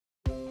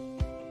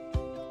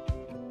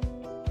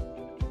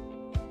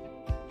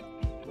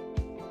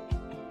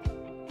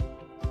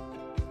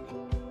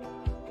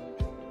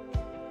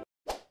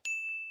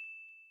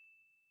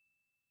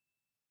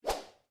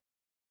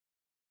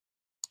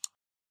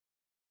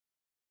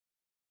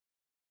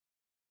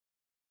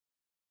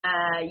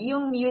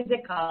yung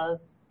musical,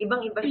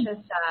 ibang-iba siya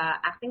sa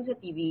acting sa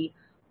TV,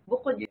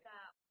 bukod sa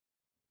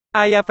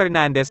Aya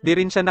Fernandez di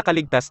rin siya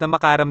nakaligtas na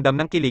makaramdam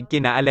ng kilig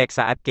kina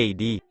Alexa at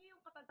KD.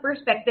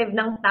 perspective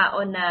ng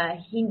tao na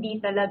hindi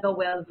talaga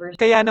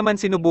well-versed. Kaya naman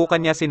sinubukan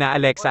niya sina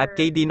Alexa at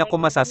KD na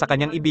kumasa sa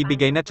kanyang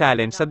ibibigay na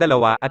challenge sa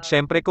dalawa at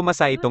syempre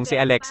kumasa itong si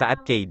Alexa at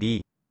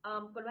KD.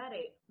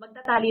 Kunwari,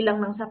 magtatali lang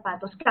ng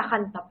sapatos,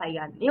 kakanta pa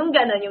yan. Yung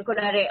gano'n, yung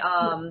kunwari,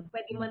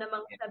 pwede mo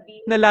namang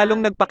sabihin Na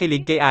lalong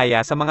nagpakilig kay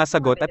Aya sa mga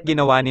sagot at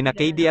ginawa ni na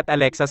KD at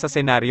Alexa sa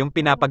senaryong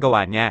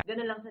pinapagawa niya.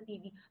 Gano'n lang sa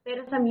TV.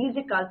 Pero sa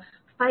musical,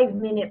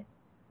 5-minute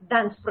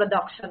dance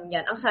production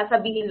yan. Ang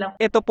sasabihin lang.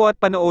 Ito po at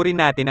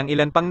panoorin natin ang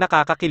ilan pang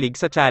nakakakilig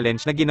sa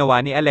challenge na ginawa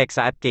ni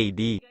Alexa at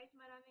KD. Guys,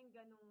 maraming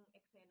ganung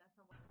eksena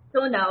sa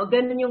So now,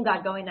 ganun yung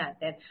gagawin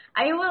natin.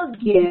 I will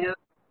give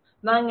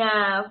mga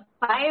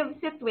 5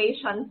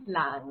 situations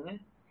lang.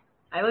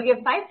 I will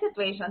give 5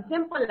 situations.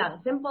 Simple lang.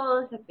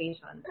 Simple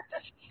situations.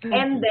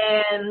 And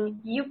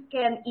then, you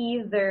can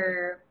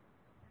either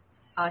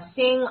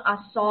sing a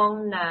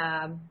song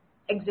na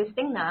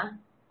existing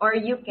na, or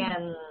you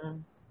can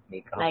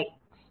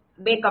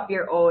make up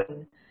your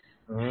own.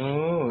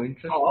 Oh,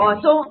 interesting. Oo.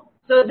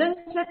 So dun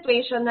sa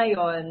situation na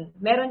yon,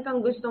 meron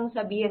kang gustong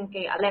sabihin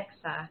kay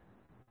Alexa,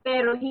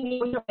 pero hindi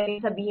mo siya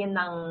pwedeng sabihin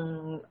ng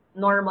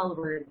normal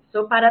words.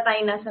 So para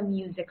tayo nasa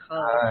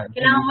musical.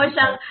 Kailangan mo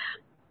siyang,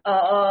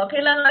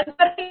 kailangan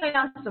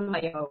kailangan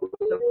sumayaw.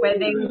 So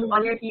pwedeng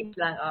on your feet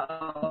lang.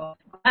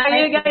 Are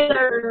you guys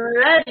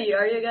ready?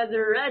 Are you guys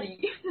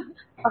ready?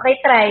 Okay,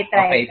 try.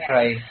 Okay.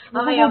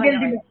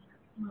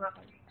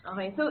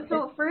 Okay,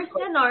 so first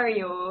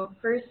scenario,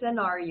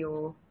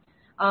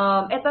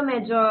 ito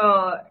medyo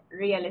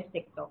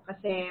realistic to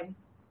kasi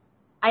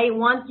I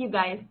want you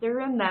guys to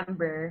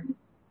remember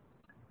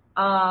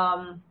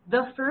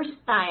the first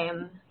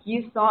time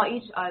you saw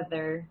each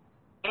other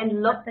and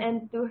looked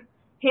into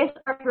his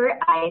or her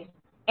eyes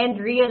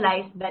and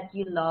realized that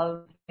you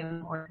love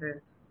him or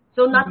her.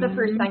 So not the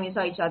first time you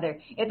saw each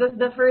other. It was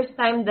the first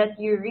time that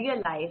you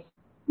realized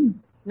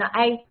na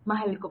ay,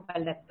 mahal ko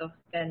pala to.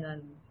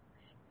 Ganun.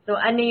 So,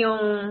 ano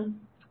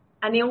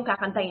yung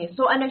kakantahin niyo?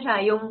 So, ano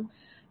siya, yun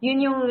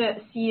yung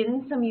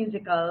scene sa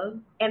musical,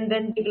 and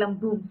then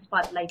biglang boom,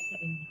 spotlight sa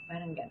inyo.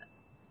 Parang gano'n.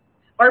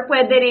 Or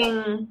pwede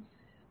ring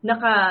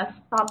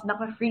naka-stop,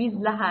 naka-freeze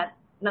lahat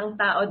ng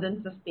tao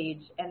dun sa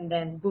stage, and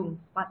then boom,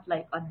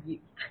 spotlight on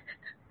you.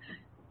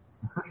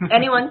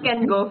 Anyone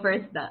can go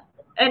first na.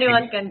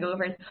 Anyone can go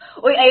first.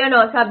 Uy, ayun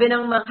o, sabi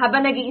ng mga,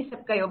 habang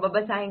nag-iisip kayo,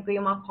 babasahin ko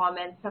yung mga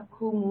comments sa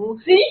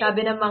Kumu.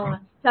 Sabi ng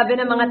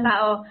mga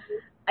tao,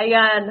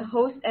 ayan,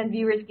 host and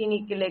viewers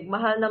kinikilig.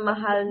 Mahal na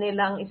mahal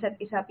nilang isa't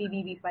isa,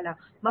 PBB pa lang.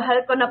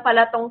 Mahal ko na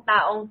pala tong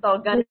taong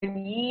to,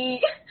 ganun.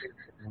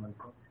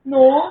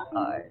 No?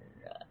 Alright.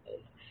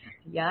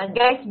 Yan,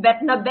 guys,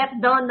 bet na bet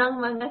daw ng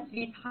mga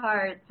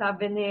sweetheart.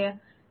 Sabi ni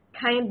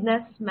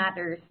Kindness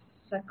Matters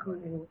sa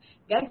Kumu.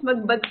 Guys,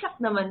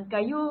 magbagsak naman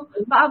kayo.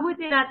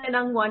 Paabutin natin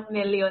ang 1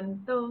 million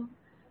to.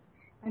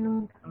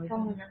 Anong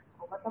muna?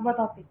 What about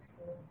topics?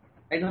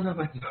 I don't know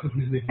what's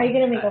going on. Are you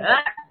gonna make a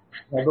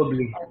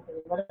Probably.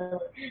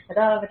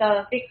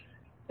 Betul, fix.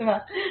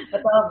 Cuma,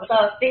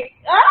 betul, fix.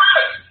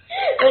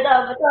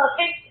 Betul,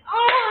 fix.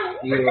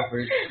 You go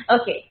first.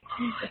 Okay.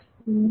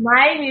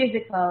 My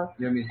musical.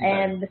 Your musical.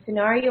 And the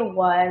scenario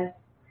was,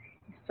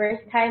 the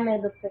first time I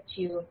looked at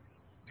you,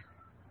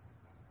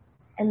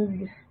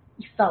 and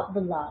you felt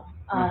the love.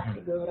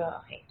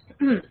 Siguro, okay.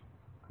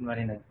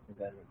 Kunwari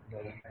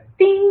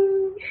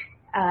Ding!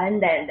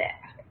 And then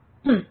there.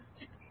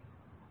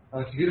 Oh,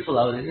 it's beautiful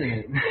out, isn't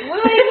it?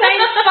 Wala yung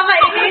lines pa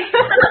kainis.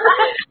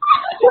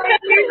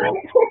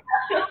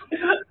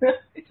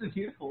 It's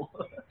beautiful.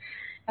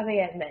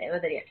 Okay, yan.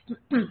 Madali yan.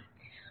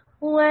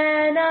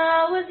 When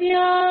I was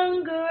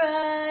younger,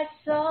 I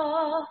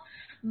saw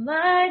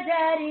my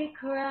daddy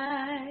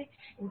cry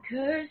and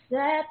curse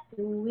at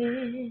the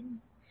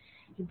wind.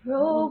 He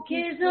broke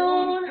his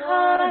own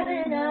heart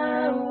and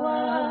I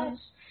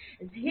watched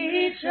as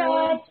he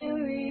tried to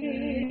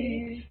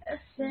reassemble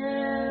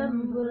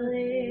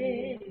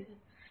it.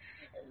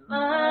 And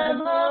my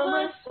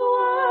mama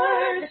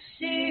swore that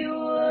she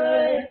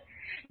would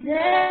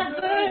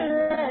never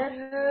let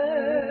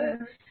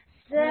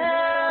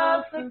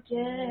herself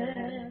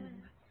forget.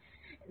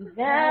 And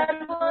that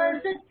was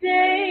the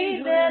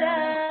day that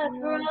I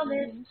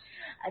promised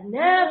I'd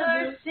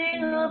never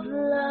sing of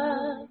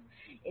love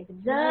if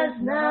it does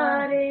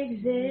not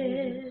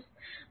exist.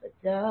 But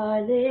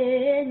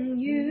darling,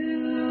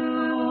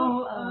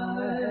 you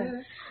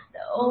are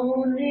the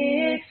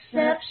only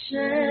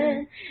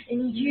exception,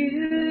 and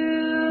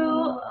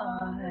you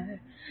are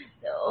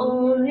the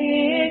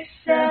only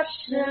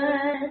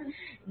exception.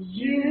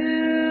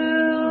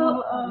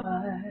 You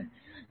are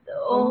the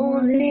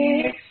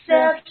only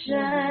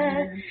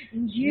exception,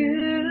 and you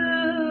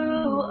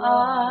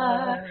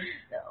are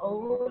the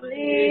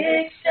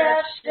only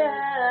exception.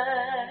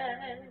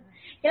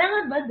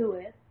 Kailangan ba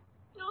duet?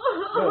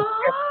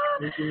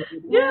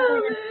 Yeah.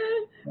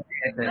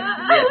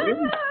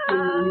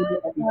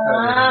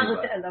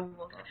 Buti alam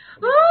mo.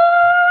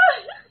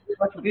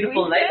 was a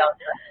beautiful night out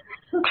there.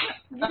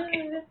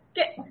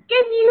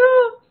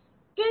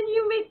 Can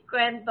you make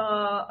kwento,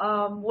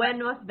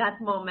 when was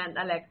that moment,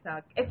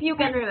 Alexa? If you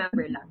can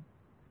remember lang.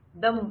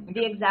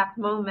 The exact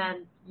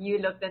moment you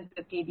looked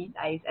into KD's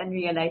eyes and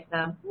realized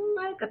na,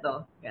 mahal ka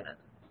to. Ganun.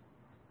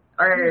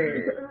 Or...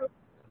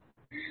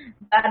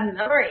 Bad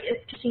memory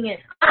is kicking in.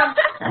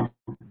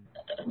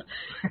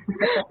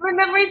 My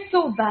memory is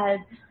so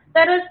bad.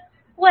 Pero,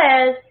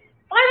 well,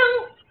 parang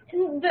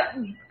in the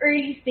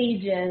early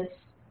stages,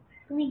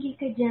 tumigil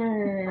ka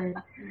dyan.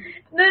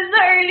 Doon sa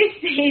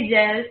early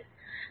stages,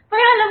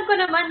 parang alam ko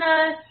naman na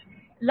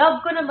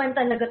love ko naman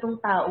talaga tong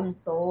taong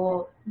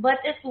to.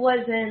 But it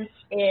wasn't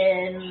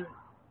in...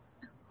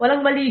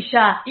 Walang mali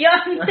siya.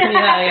 Yun.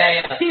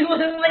 Yeah.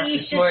 Walang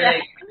mali siya. More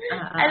like...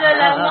 Ano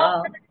lang,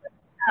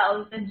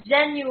 taong to,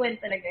 genuine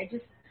talaga. I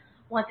just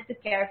wanted to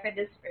care for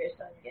this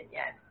person.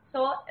 Ganyan.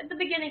 So, at the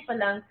beginning pa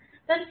lang,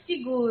 then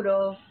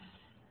siguro,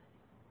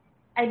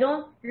 I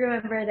don't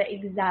remember the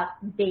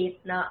exact date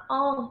na,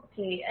 oh,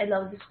 okay, I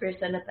love this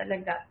person na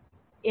talaga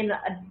in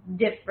a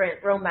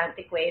different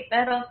romantic way.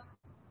 Pero,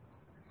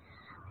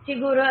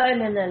 siguro,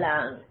 ano na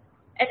lang,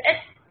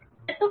 it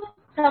took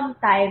some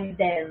time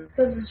then.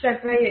 Because,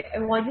 syempre,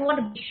 you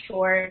want to be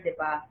sure, di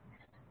ba?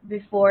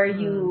 Before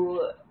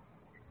you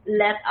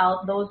let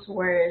out those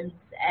words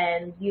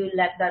and you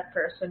let that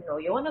person know.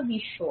 You want to be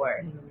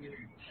sure.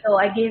 So,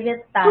 I gave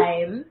it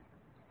time.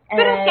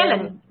 Pero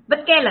kailan?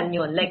 Ba't kailan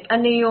yun? Like,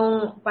 ano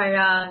yung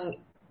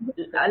parang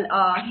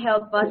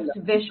help us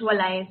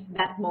visualize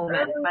that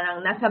moment?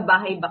 Parang nasa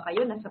bahay ba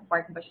kayo? Nasa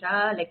park ba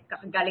siya? Like,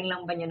 kakagaling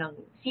lang ba niya ng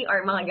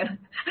CR? Mga ganun.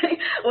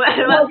 When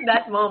was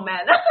that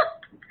moment?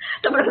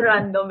 Sobrang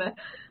random eh.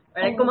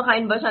 Or like,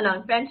 kumakain ba siya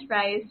ng french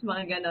fries?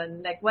 Mga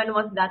ganun. Like, when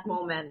was that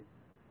moment?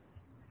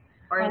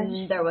 Or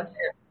there was...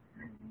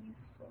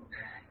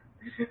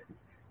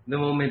 The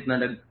moment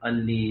na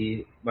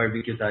nag-unli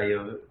barbecue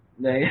tayo.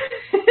 No,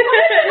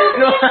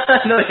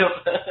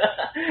 joke.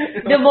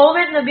 The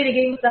moment na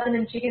binigay mo sa akin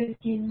ng chicken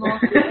skin mo.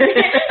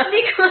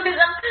 Hindi ko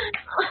alam.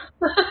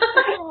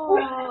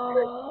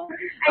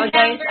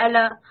 guys,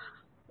 alam.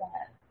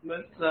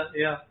 Basta,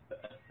 yeah.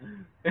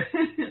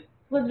 It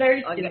was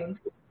very soon.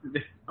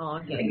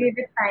 Okay. I gave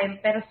it time,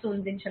 pero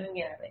soon din siya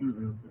nangyari.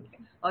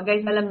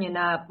 Guys, alam niyo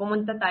na,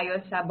 pumunta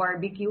tayo sa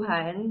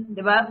barbecuehan.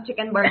 Di ba?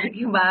 Chicken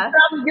barbecue ba?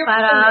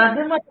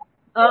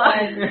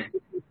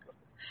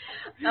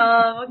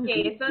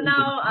 Okay, so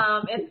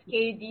now it's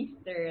KD's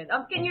turn.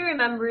 Can you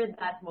remember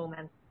that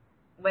moment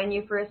when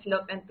you first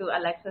looked into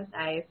Alexa's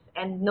eyes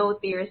and know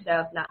to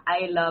yourself na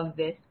I love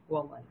this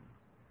woman?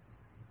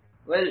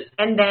 Well,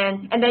 and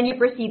then you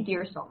proceed to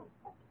your song.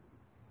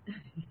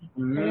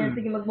 Ayan,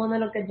 sige,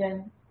 mag-monologue ka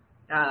dyan.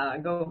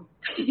 Go.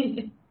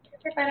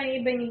 Kasi parang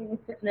iba yung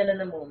isip nila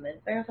na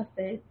moment. Pero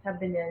kasi,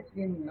 sabi niya,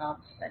 yung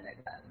love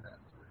talaga.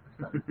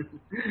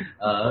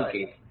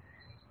 Okay.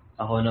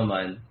 Ako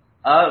naman.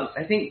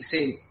 I think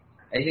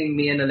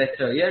me and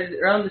Alexa, yeah,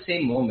 around the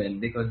same moment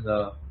because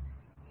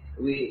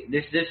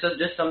there's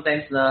just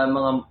sometimes na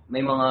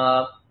may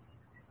mga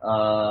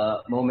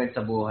moments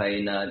sa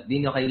buhay na di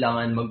nyo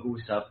kailangan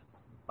mag-usap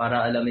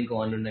para alamin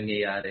kung ano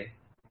nangyayari.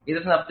 It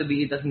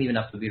doesn't even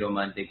have to be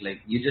romantic.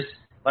 Like, you just,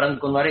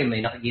 parang kunwari, may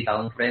nakikita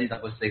kang friend,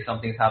 tapos like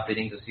something's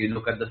happening, tapos you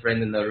look at the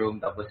friend in the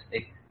room, tapos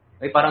may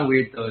parang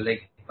weird to,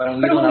 like, parang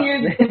you don't have,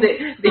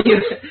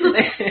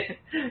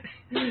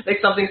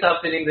 like something's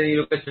happening, then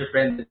you look at your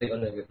friend and think,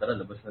 oh, tara,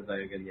 labas na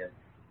tayo, ganyan.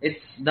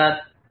 It's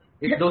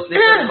those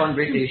different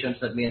conversations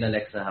that me and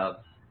Alexa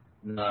have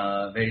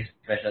na very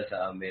special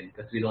sa amin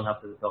because we don't have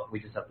to talk, we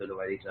just have to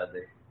look at each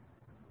other.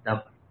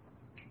 Now,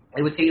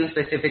 I would say yung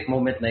specific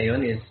moment na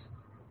yun is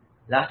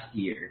last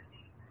year.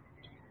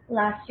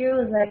 Last year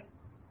was like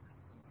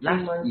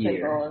 3 months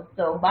ago.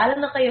 So, bahala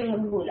na kayong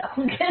maghula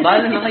kung kailan.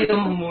 Bahala na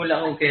kayong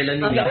humula kung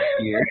kailan yung last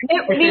year.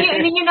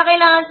 Hindi nyo na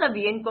kailangan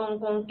sabihin kung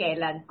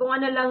kailan. Kung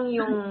ano lang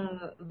yung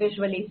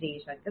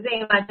visualization. Kasi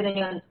imagine na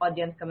yung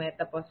audience kami,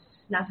 tapos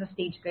nasa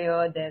stage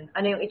kayo, then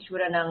ano yung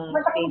itsura ng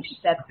stage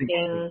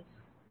setting.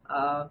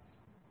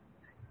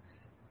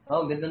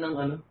 Ganda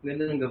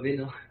ng gabi,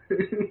 no?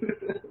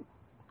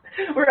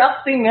 We're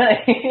acting nga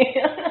eh.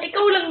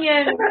 Ikaw lang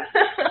yan.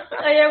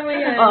 Kaya mo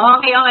yan.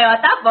 Okay.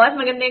 Tapos,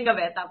 maganda yung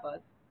gabi. Tapos.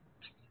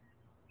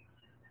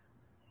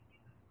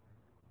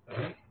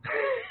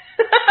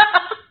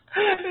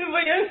 Ano ba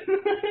yan?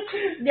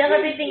 Hindi ako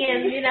titingin.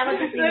 Hindi na ako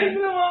titingin.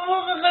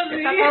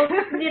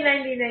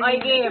 Hindi na.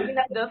 Okay,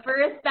 the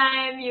first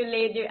time you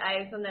laid your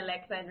eyes on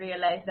Alexa and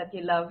realized that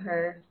you love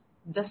her,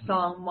 the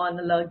song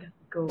monologue,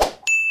 go.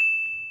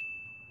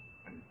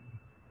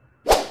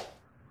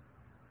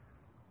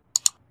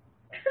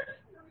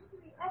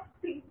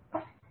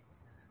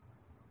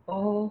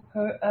 Oh,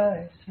 her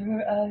eyes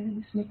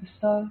make the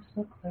stars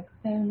look like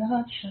they're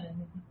not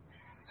shining.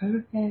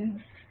 Her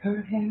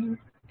hair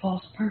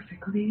falls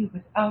perfectly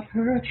without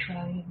her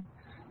trying.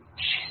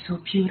 She's so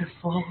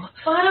beautiful.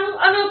 Parang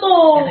ano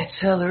to? And I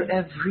tell her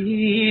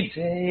every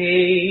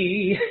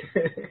day.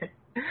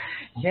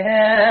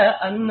 Yeah,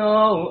 I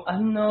know.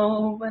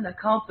 When I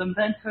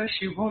compliment her,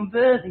 she won't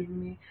believe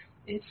me.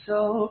 It's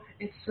so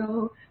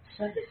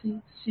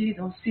sexy. She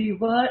don't see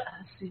what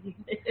I see.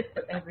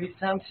 But every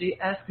time she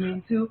asks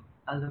me to,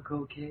 I look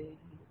okay.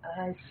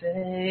 I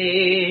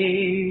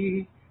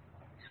say,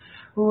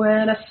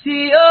 when I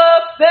see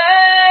your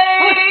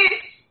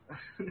face,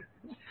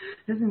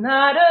 there's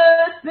not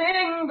a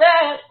thing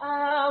that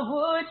I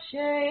would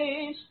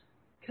change.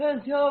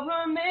 'Cause you're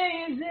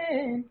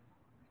amazing,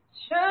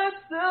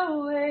 just the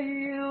way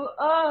you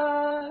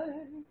are.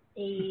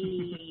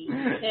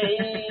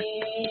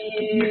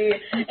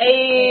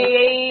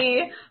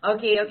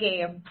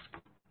 Okay.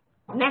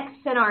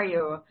 Next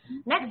scenario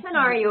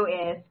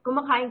is,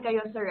 kumakain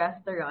kayo sa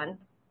restaurant,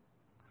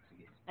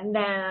 and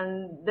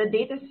then the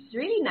date is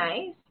really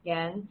nice,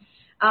 yan.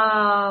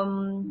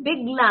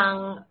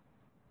 Biglang,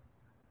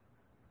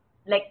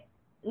 like,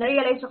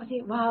 na-realize ko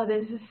kasi, wow,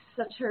 this is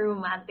such a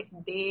romantic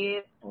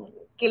date.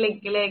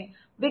 Kilig-kilig.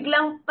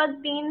 Biglang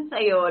pagtingin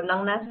sa'yo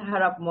ng nasa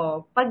harap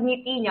mo,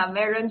 pagngiti niya,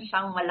 meron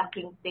siyang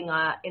malaking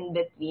tinga in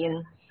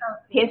between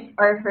his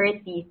or her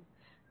teeth.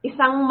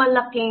 Isang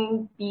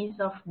malaking piece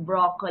of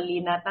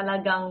broccoli na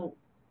talagang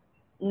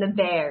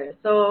na-there.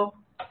 So,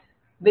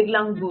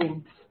 biglang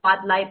boom.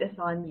 Spotlight is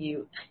on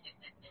you.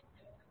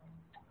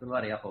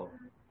 Kunwari ako.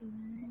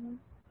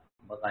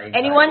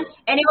 Anyone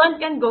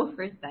can go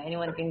first.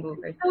 Anyone can go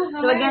first.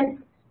 So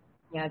again,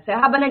 yeah. So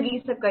habang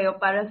nag-iisip kayo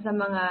para sa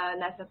mga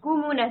nasa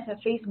Kumu, nasa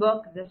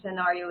Facebook, the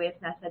scenario is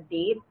nasa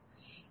date.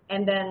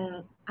 And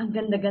then, ang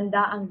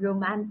ganda-ganda, ang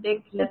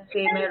romantic. Let's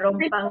say,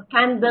 merong pang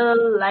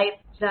candle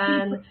light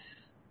dyan.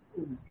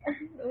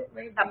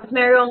 Tapos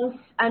merong,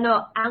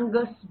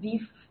 Angus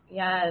beef.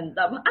 Yan.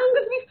 Tapos,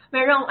 Angus beef.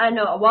 Merong,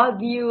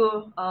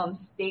 Wagyu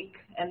steak.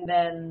 And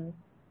then,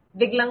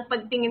 biglang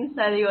pagtingin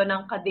sa'yo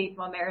ng kadate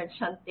mo, meron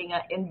siyang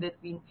tinga in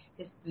between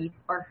his teeth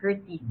or her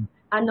teeth.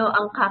 Ano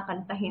ang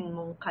kakantahin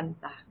mong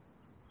kanta?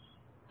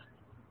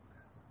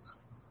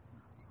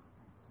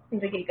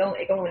 Sige, ikaw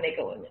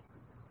muna.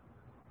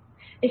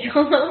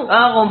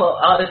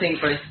 Ako the thing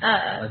first.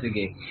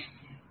 Sige.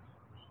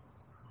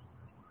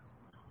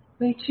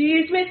 May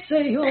chismis sa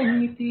iyong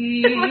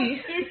ngiti.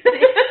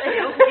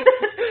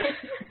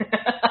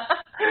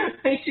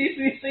 May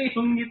chismis sa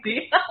iyong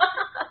ngiti.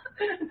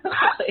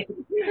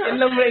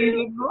 Yan lang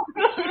maisip ko.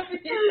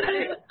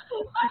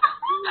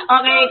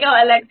 Okay, ikaw,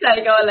 Alexa.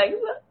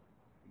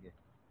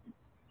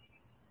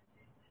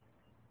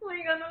 Oh my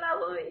God, wala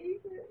ko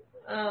maisip.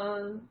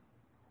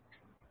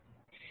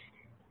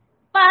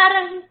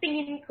 Parang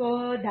tingin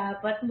ko,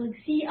 dapat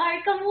mag-CR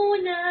ka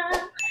muna.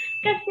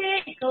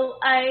 Kasi ikaw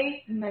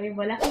ay may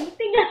malaking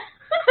tinga.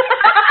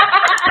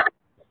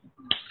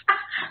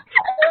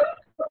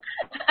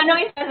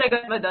 Anong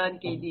isasagot mo doon,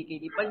 KD?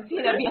 Pag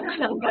sinabihan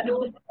ka ng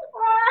gano'n.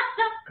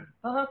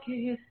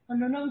 Bakit?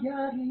 Ano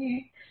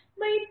nangyari?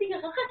 May tinga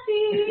ka kasi.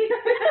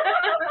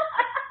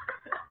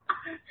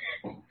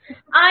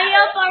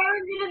 Ayaw,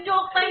 parang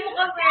joke time mo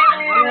kasi.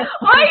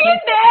 Oy,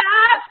 hindi!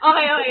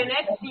 Okay,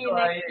 next scene.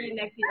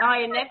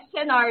 Okay, next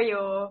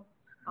scenario.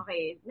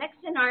 Okay.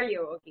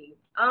 Nag-joke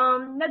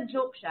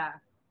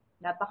siya.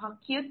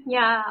 Napaka-cute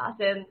niya. As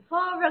in,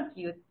 sobrang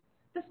cute.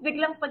 Tapos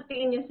biglang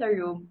pagtingin niya sa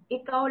room,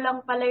 ikaw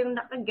lang pala yung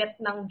nakaget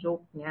ng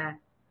joke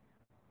niya.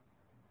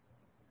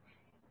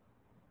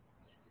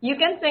 You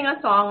can sing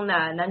a song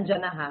na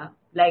nandyan na ha.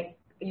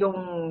 Like, yung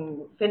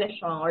finish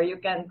song, or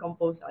you can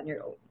compose on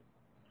your own.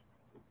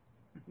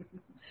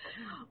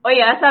 O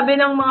yeah, sabi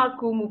ng mga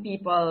Kumu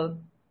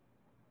people,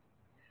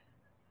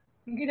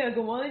 Ang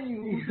ginagawa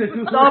niyo.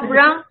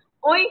 sobrang,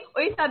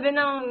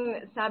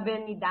 sabi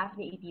ni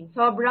Daphne 18,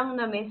 sobrang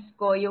na-miss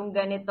ko yung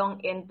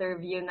ganitong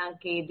interview ng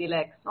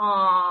KDLEX.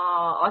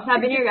 O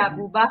sabi ni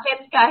Rabu,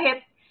 bakit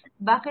kahit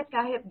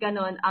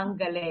ganon ang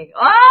galing?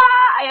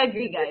 I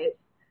agree, guys.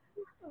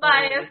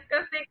 Bias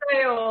kasi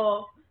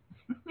kayo.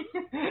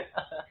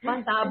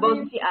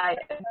 Pasabog si Ay.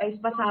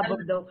 Guys,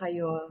 pasabog daw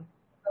kayo.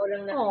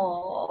 Walang na.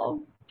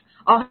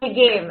 Okay,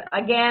 game.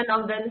 Again,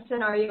 ang the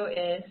scenario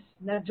is,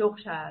 nag-joke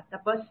siya.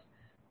 Tapos,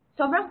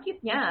 sobrang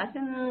cute niya. As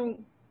in,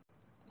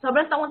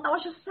 sobrang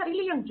tawang-tawa siya sa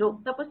sarili yung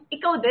joke. Tapos,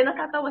 ikaw din,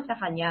 natatawa sa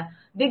kanya.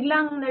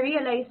 Biglang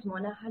na-realize mo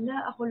na,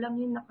 hala, ako lang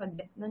yung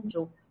nakaget ng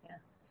joke niya.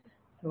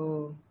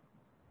 So,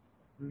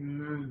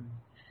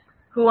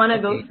 who wanna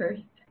go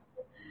first?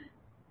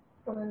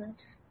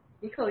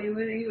 Ikaw, you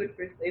would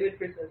first. I would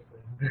first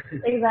also.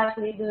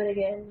 Exactly, do it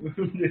again.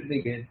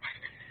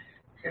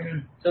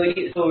 So,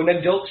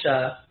 nag-joke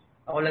siya.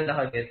 Ako lang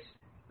nakagets.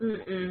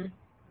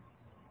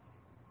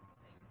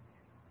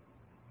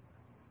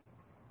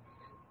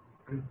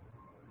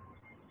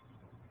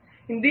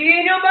 Hindi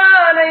nyo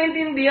ba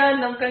naiintindihan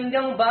ng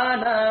kanyang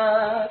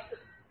banat?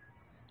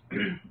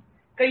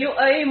 Kayo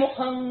ay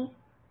mukhang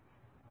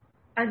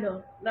nga.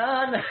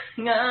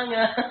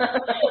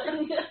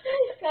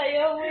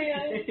 Kaya mo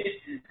yan.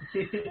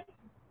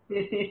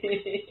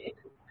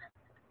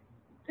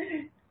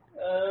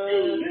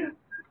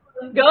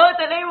 Go,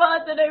 tuloy mo.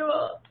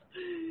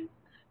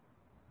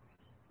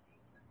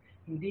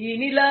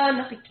 Hindi nila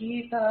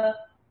nakikita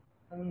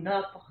ang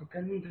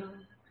napakaganda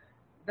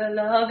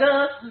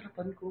dalaga sa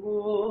harapan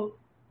ko.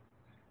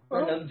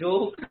 Or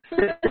nag-joke.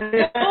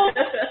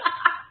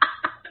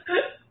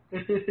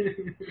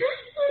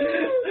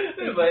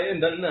 Diba yun?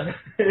 Done na.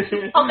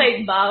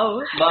 Okay, bow.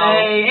 Bow.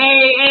 Hey.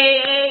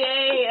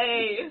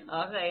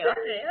 Okay.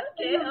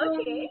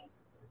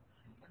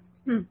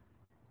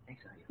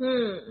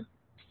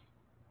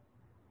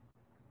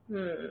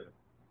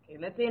 Okay,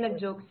 let's say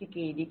nag-joke si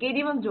KD.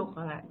 KD, mag-joke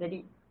ka nga.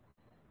 Dali.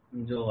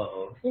 Joke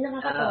ako. Yung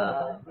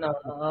nakakatawa. No.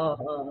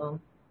 Oo.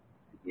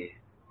 Sige.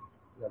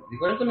 Di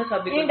ko alam kung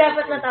nasabi ko. Yung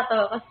dapat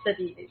natatawa kasi sa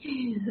dito.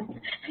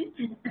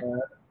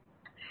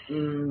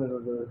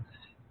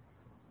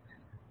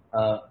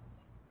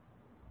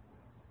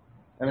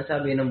 Ano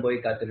sabi ng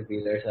boy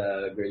caterpillar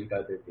sa girl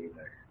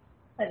caterpillar?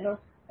 Ano?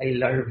 I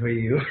larva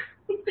you.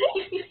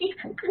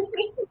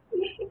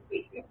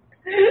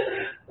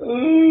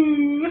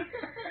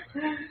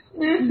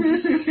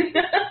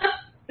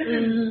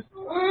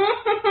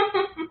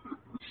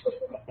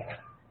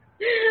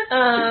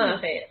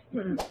 Okay.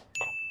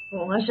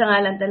 Oo nga, siya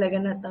nga lang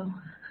talaga natawa.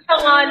 Siya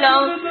nga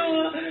lang.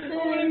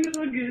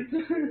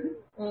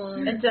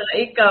 At saka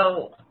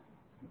ikaw.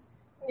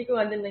 Hindi ko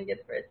nga din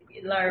nag-get first.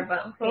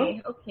 Larva. Okay.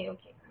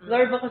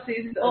 Larva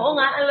kasi. Oo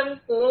nga, alam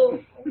ko.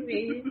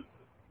 Okay.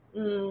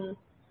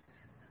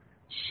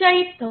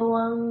 Siya'y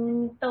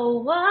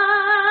tawang-tawa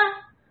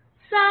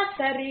sa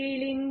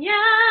sarili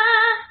niya,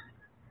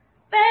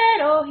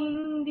 pero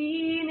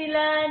hindi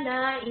nila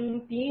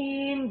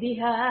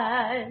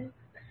naintindihan.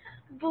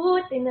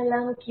 Buti na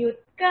lang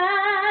cute ka,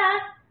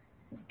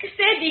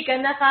 kasi di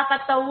ka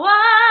nakakatawa.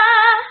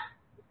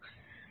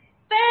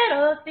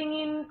 Pero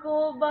tingin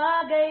ko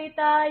bagay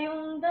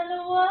tayong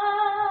dalawa.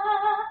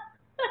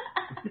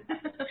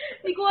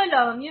 Hindi ko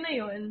alam, yun na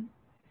yun.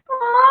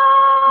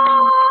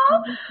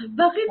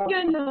 Bakit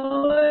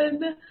ganon?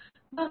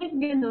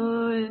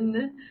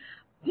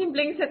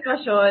 Simpleng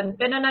sitwasyon,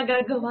 pero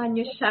nagagawa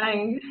niyo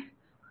siyang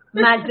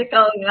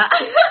magical nga.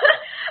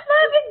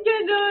 Bakit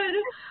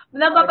ganon?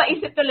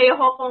 Napapaisip tuloy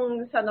ako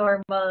kung sa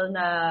normal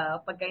na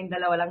pagka yung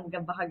dalawa lang,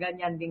 baka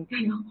ganyan din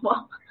kayo.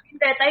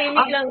 Hindi,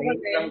 tahimik lang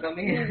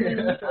kami.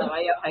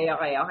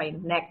 Okay.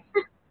 Next.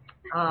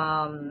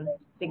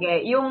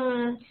 Sige,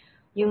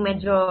 yung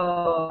medyo,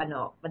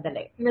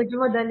 madali. Medyo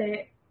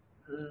madali.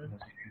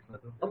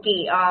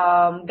 Okay,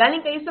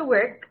 galing kayo sa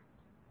work,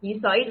 you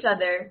saw each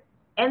other,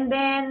 and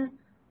then,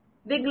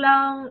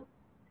 biglang,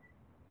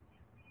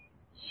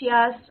 he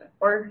has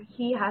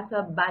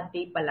a bad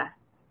day pala.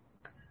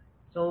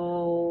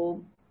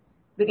 So,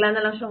 bigla na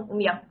lang siyang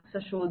umiyak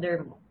sa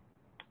shoulder mo.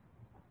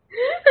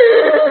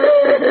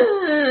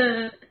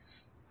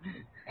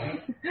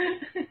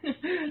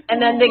 And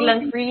then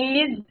biglang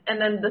freeze,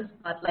 and then the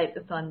spotlight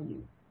is on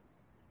you.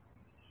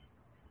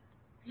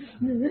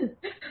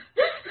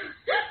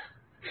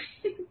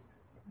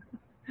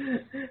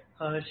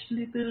 Hush,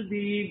 little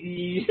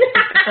baby.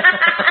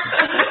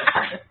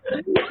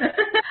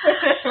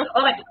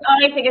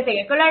 Okay,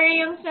 sige. Kulari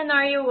yung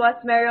scenario was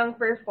merong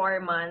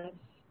performance,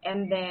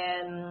 and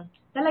then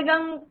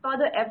talagang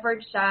todo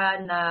effort siya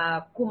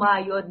na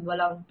kumayod,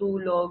 walang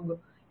tulog,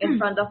 in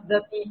front of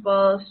the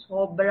people,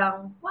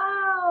 sobrang,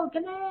 wow,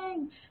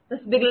 galing!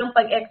 Tapos biglang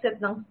pag-exit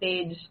ng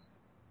stage,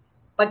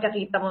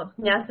 pagkakita mo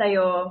niya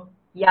sa'yo,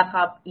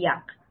 yakap,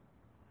 yak.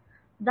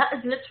 That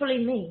is literally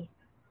me.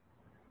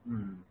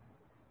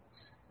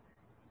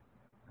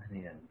 Ano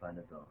yan?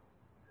 Paano to?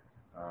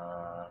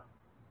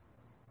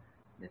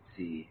 Let's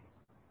see.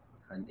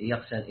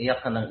 Iyak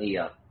ka ng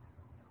iyak.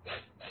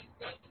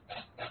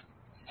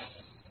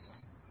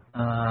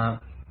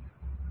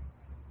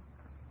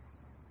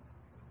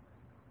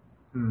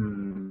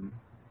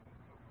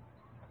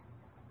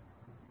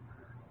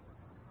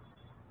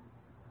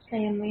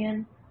 Kaya mo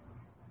yan.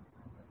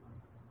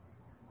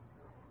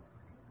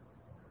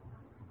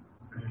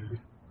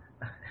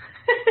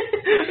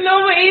 Wala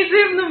akong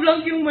maisip.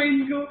 Na-blank yung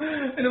mind ko.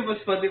 Ano ba,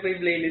 Spotify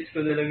playlist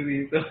ko na lang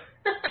dito.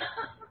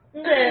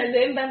 Hindi,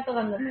 invento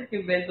ka na.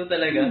 Invento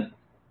talaga.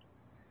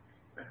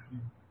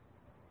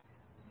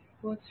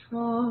 What's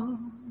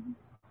wrong?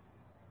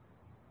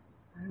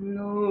 I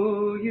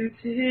know you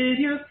did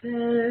your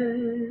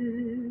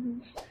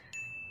best.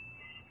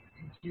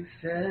 You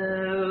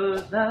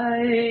felt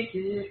like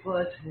it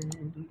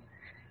wasn't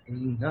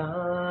enough.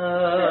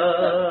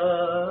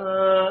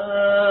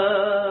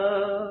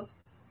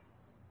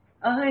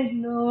 I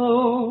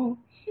know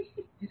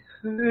it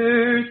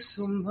hurts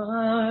so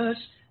much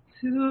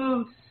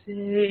to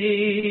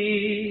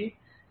say,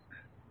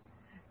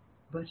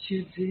 but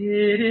you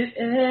did it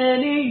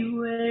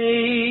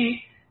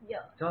anyway.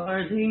 Yeah.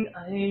 Darling,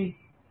 I'm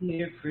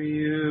here for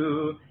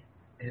you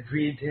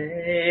every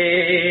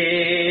day.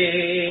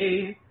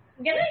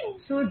 Galing.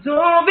 So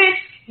don't be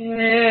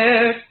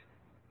scared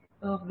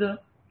of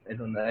the... I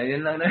don't know,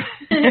 yun lang na.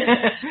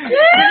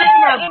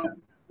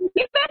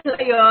 Ipento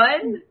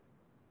yun?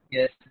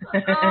 Yes.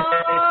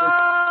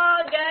 Oh,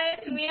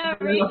 guys, we have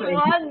reached 1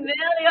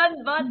 million,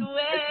 but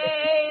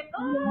wait.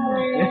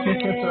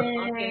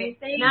 Okay,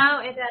 now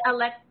it's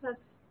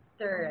Alexa's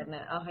turn.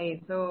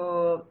 Okay,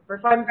 so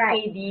perform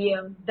KD,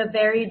 the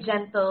very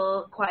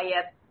gentle,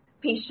 quiet,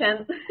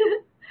 patient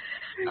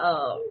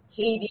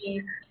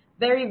Katie,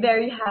 very,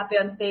 very happy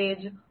on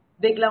stage.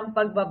 Biglang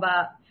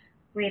pagbaba,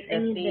 Wait,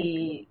 I let's need this.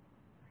 see,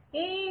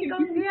 hey,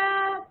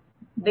 congrats!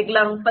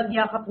 Biglang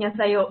pagyakap niya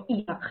sa'yo,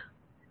 iyak.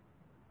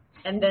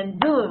 And then,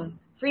 boom,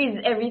 freeze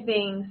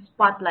everything,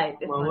 spotlight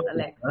is on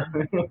Alexa.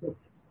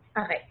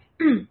 Okay.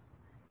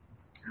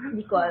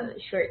 Hindi ko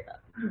sure to.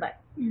 But,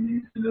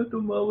 Hindi sila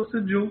tumawa sa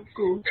joke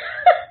ko.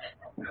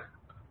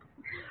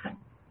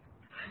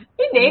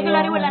 Hindi,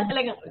 kulari wala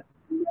talagang.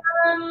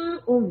 ang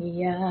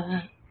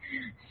umiyak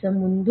sa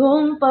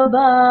mundong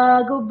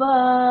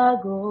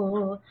pabago-bago,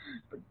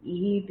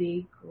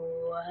 pag-ibig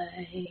ko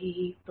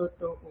ay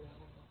totoo.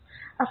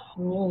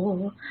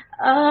 Ako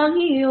ang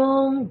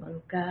iyong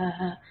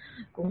bangka,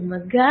 kung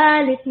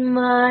magalit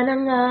man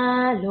ang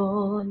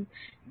alon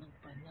ng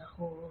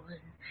panahon,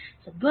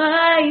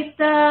 sabay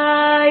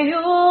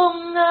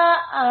tayong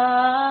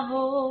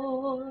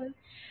aahon.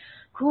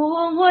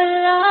 Kung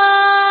wala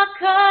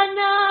ka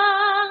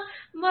nang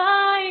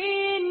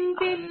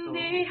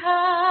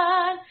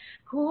maintindihan,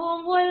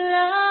 kung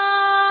wala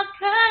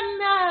ka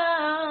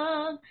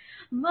nang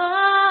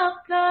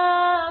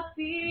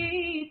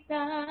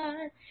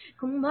makapitan,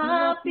 kung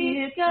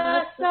mapit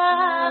ka sa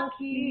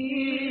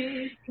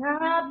akin,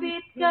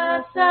 kapit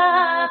ka sa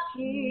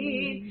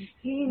akin,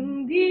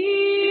 hindi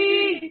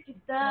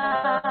kita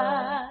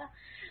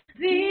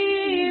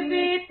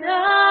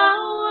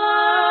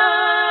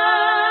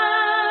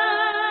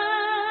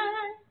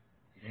bibitawan.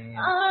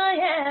 Oh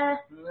yeah.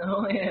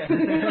 Oh, yeah.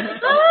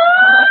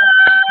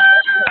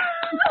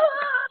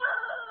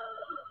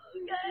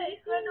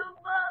 Guys, ano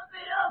ba?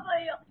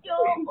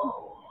 Pinapayak-yok ko.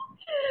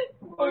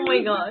 Oh my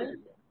God.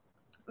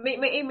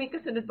 May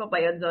kasunod pa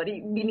yun, sorry.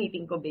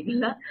 Biniting ko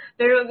bigla.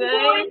 Pero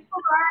guys,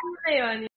 Ano na yun?